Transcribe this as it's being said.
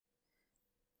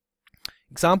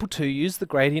Example 2, use the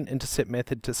gradient-intercept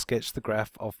method to sketch the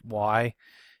graph of y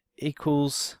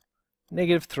equals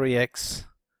negative 3x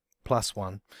plus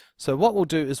 1. So what we'll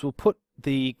do is we'll put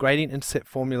the gradient-intercept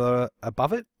formula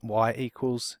above it, y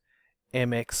equals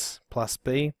mx plus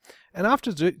b, and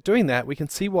after doing that we can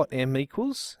see what m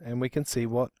equals and we can see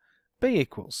what b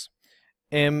equals.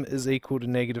 M is equal to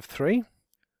negative 3,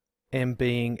 m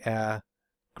being our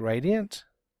gradient,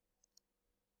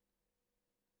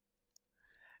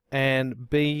 and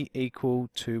b equal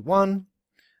to 1,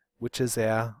 which is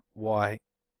our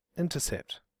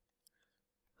y-intercept.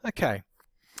 Okay,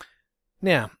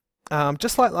 now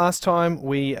just like last time,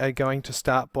 we are going to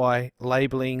start by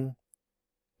labeling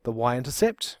the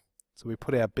y-intercept. So we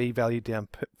put our b value down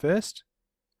first,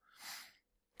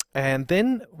 and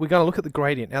then we're going to look at the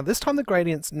gradient. Now this time the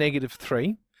gradient's negative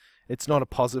 3, it's not a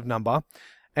positive number,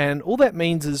 and all that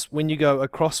means is when you go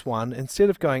across 1, instead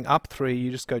of going up 3,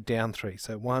 you just go down 3.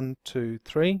 So 1, 2,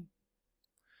 3,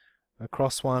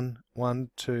 across 1, 1,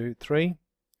 2, 3,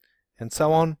 and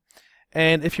so on.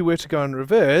 And if you were to go in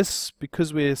reverse,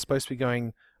 because we're supposed to be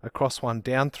going across 1,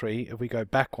 down 3, if we go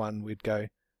back 1, we'd go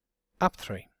up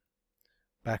 3.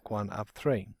 Back 1, up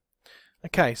 3.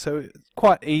 Okay, so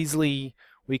quite easily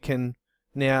we can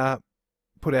now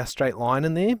put our straight line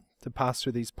in there to pass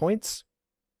through these points.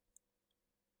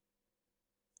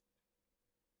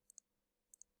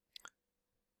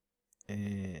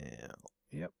 And,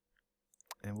 yep,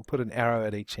 and we'll put an arrow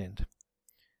at each end,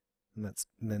 and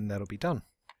then that'll be done.